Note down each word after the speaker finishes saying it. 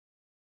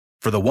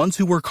For the ones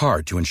who work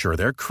hard to ensure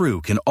their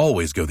crew can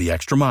always go the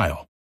extra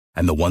mile,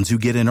 and the ones who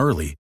get in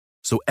early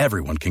so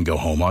everyone can go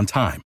home on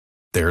time,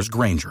 there's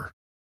Grainger,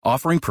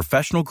 offering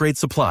professional-grade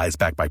supplies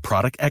backed by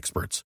product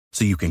experts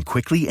so you can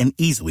quickly and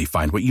easily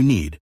find what you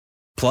need.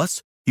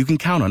 Plus, you can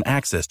count on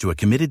access to a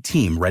committed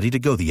team ready to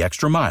go the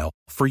extra mile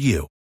for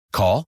you.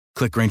 Call,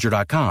 click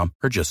Grainger.com,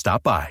 or just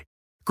stop by.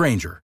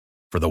 Grainger,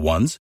 for the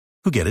ones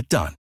who get it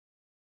done.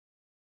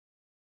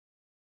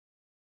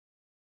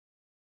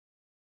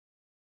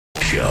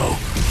 Show.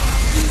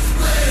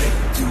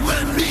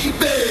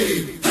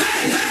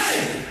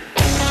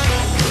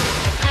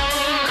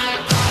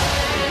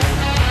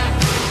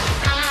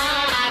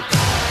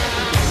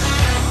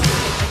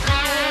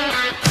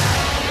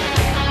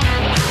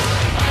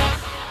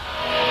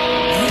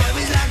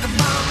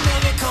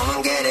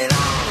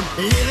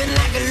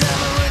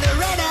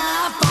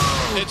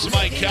 It's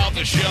Mike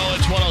Calta Show.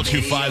 It's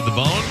 102.5 The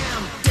Bone.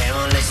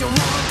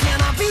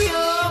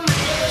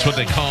 It's what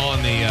they call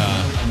in the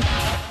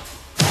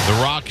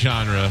rock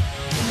genre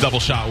Double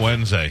Shot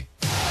Wednesday.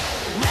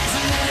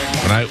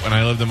 When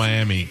I lived in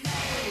Miami,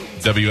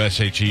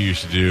 WSHE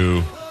used to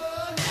do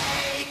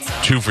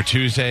 2 for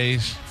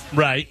Tuesdays.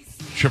 Right.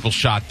 Triple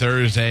Shot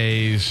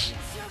Thursdays.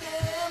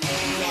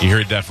 You hear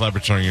a Def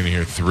Leppard song, you're going to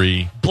hear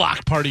 3.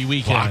 Block Party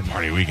Weekend. Block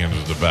Party Weekend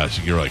is the best.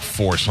 You get like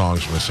 4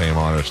 songs from the same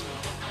artist.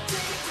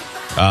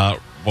 Well,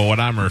 what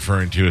I'm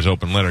referring to is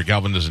Open Letter.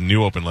 Galvin does a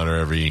new Open Letter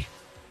every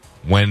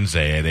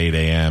Wednesday at 8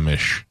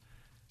 a.m.-ish.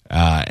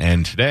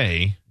 And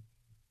today,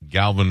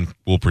 Galvin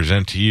will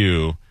present to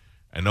you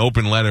an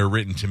open letter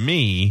written to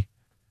me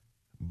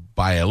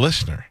by a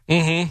listener.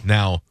 Mm-hmm.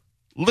 Now,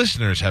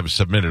 listeners have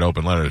submitted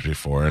open letters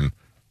before, and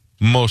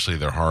mostly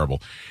they're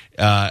horrible.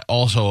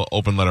 Also,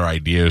 open letter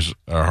ideas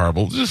are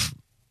horrible. It's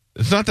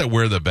not that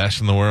we're the best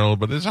in the world,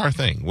 but it's our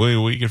thing.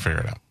 We can figure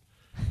it out.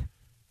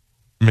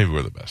 Maybe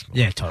we're the best.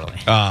 Yeah, totally.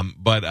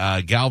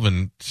 But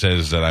Galvin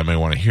says that I may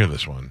want to hear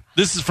this one.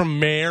 This is from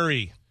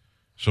Mary.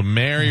 So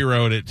Mary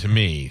wrote it to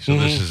me. So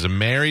this is a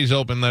Mary's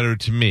open letter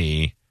to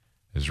me,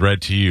 is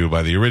read to you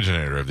by the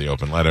originator of the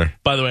open letter.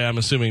 By the way, I'm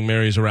assuming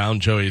Mary's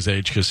around Joey's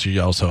age because she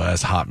also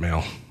has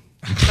Hotmail.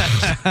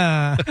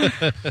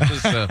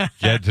 So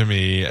get to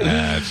me at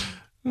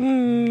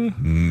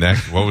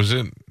next. What was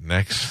it?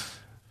 Next.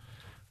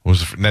 What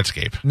was it?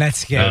 Netscape.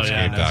 Netscape. Oh,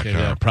 yeah, Netscape.com.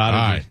 yeah, proud of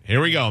All you. right, here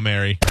we go,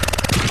 Mary.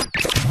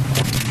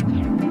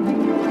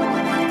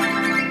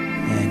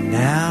 And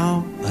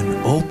now,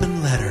 an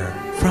open letter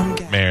from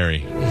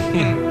Mary.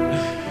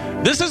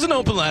 This is an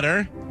open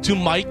letter to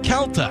Mike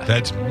Calta.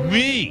 That's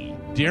me.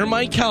 Dear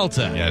Mike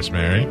Calta. Yes,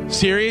 Mary.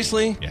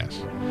 Seriously?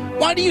 Yes.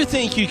 Why do you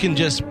think you can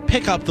just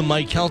pick up the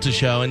Mike Calta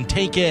Show and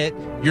take it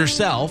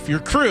yourself, your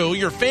crew,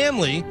 your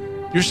family,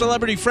 your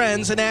celebrity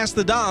friends, and ask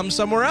the Dom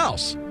somewhere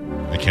else?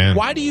 I can.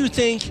 Why do you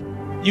think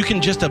you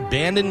can just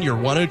abandon your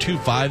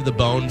 102.5 The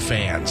Bone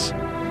fans?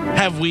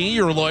 Have we,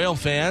 your loyal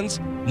fans,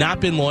 not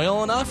been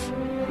loyal enough?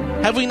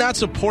 Have we not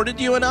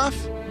supported you enough?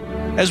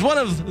 As one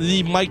of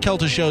the Mike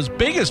Calta Show's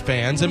biggest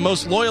fans and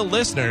most loyal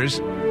listeners,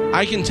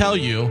 I can tell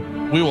you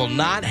we will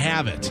not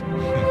have it.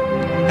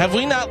 Have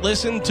we not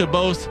listened to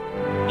both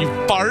you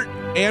fart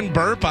and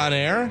burp on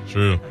air?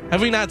 True.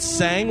 Have we not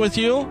sang with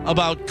you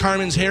about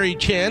Carmen's hairy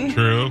chin?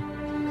 True.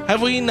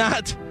 Have we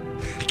not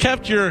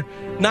kept your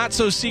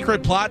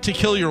not-so-secret plot to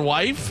kill your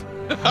wife?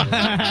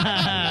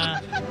 I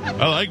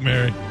like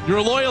Mary.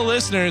 Your loyal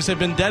listeners have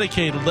been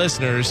dedicated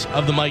listeners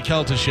of the Mike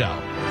Calta Show.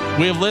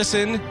 We have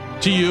listened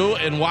to you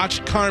and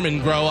watched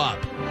Carmen grow up.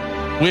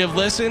 We have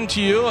listened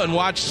to you and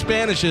watched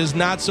Spanish's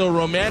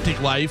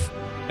not-so-romantic life,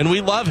 and we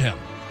love him.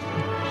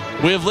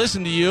 We have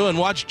listened to you and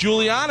watched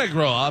Juliana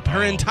grow up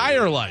her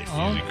entire life.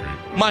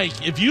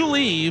 Mike, if you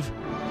leave,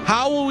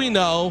 how will we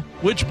know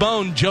which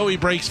bone Joey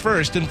breaks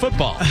first in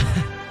football?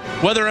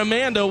 Whether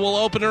Amanda will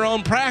open her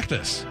own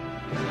practice?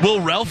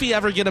 Will Ralphie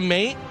ever get a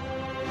mate?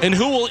 And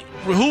who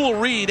will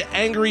read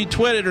angry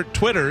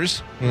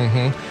Twitters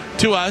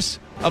to us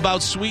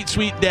about sweet,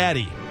 sweet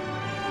daddy?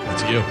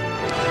 That's you.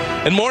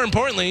 And more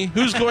importantly,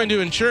 who's going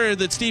to ensure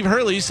that Steve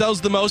Hurley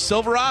sells the most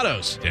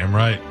Silverados? Damn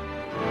right.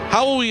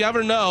 How will we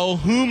ever know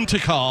whom to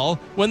call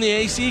when the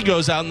AC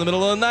goes out in the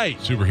middle of the night?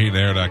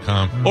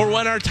 Superheatair.com. Or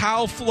when our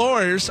tile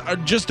floors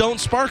just don't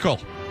sparkle?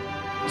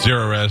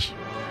 Zero Res.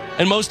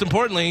 And most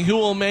importantly, who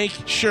will make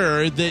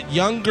sure that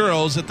young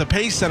girls at the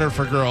Pace Center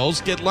for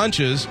Girls get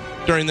lunches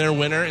during their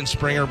winter and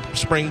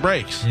spring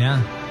breaks?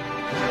 Yeah.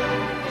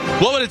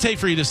 What would it take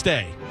for you to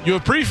stay? You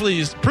have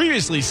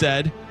previously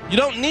said you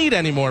don't need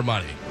any more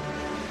money.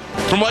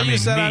 From what you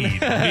said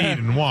need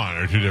and want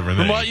are two different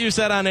From things. what you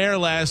said on air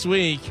last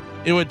week,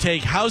 it would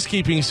take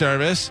housekeeping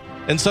service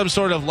and some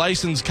sort of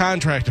licensed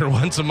contractor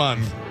once a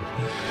month.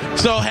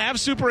 So have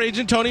Super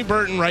Agent Tony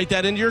Burton write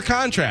that into your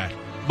contract.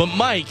 But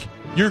Mike,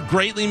 you're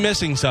greatly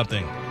missing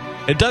something.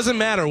 It doesn't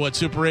matter what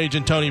Super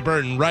Agent Tony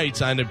Burton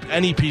writes on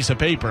any piece of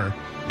paper.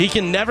 He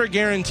can never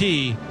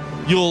guarantee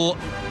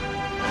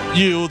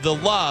the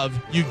love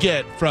you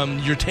get from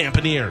your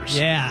Tampaneers.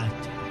 Yeah.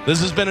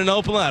 This has been an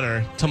open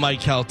letter to Mike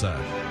Calta.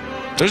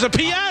 There's a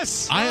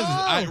P.S.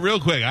 Real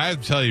quick, I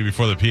have to tell you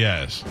before the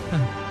P.S.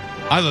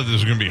 I thought this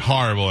was going to be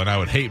horrible and I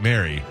would hate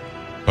Mary.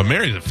 But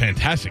Mary's a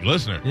fantastic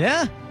listener.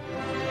 Yeah.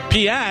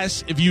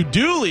 P.S. If you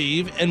do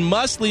leave and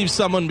must leave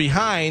someone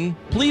behind,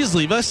 please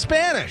leave us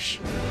Spanish.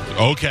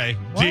 Okay,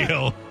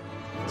 deal.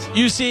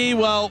 You see,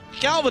 well,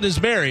 Calvin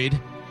is married,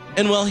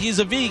 and, well, he's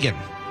a vegan.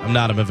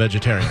 I'm a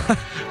vegetarian.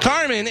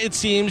 Carmen, it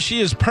seems she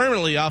is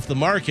permanently off the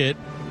market,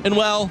 and,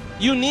 well,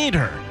 you need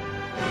her.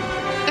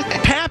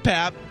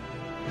 Pap,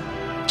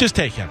 just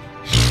take him.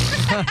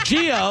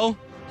 Gio,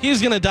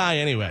 he's going to die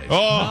anyway.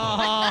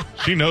 Oh,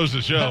 she knows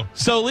the show.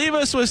 So leave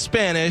us with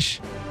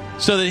Spanish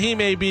so that he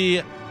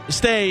may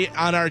stay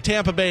on our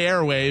Tampa Bay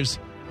airwaves,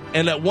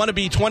 and that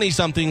wannabe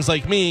 20-somethings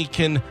like me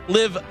can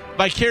live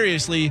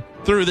vicariously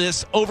through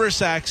this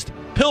oversexed,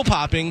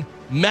 pill-popping,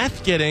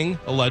 meth-getting,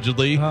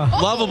 allegedly,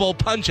 lovable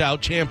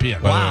punch-out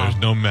champion. Wow.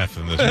 There's no meth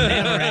in this.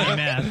 Never any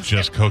meth.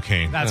 Just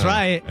cocaine. That's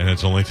right. And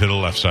it's only to the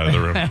left side of the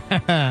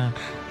room.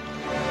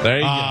 There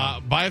you go.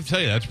 But I have to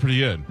tell you, that's pretty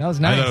good. That was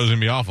nice. I thought it was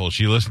going to be awful.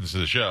 She listens to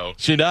the show.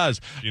 She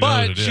does. She knows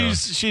But the deal.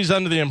 she's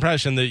under the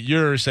impression that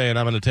you're saying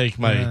I'm going to take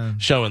my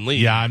show and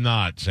leave. Yeah, I'm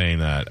not saying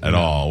that at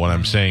all. What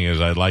I'm saying is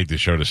I'd like the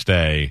show to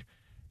stay,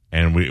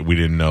 and we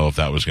didn't know if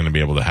that was going to be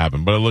able to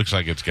happen. But it looks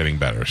like it's getting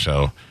better.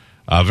 So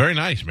very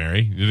nice,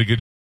 Mary. You did a good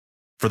job.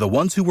 For the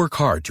ones who work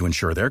hard to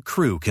ensure their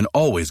crew can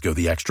always go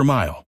the extra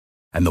mile,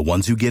 and the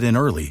ones who get in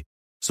early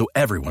so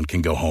everyone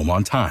can go home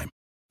on time,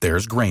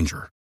 there's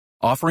Grainger,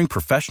 offering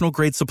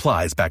professional-grade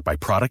supplies backed by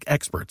product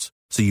experts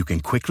so you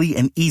can quickly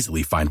and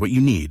easily find what you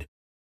need.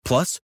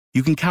 Plus,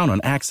 you can count on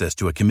access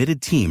to a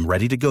committed team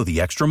ready to go the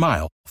extra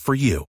mile for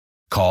you.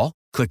 Call,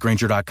 click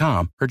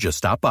Grainger.com, or just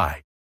stop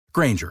by.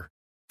 Grainger,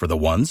 for the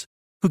ones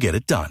who get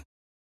it done.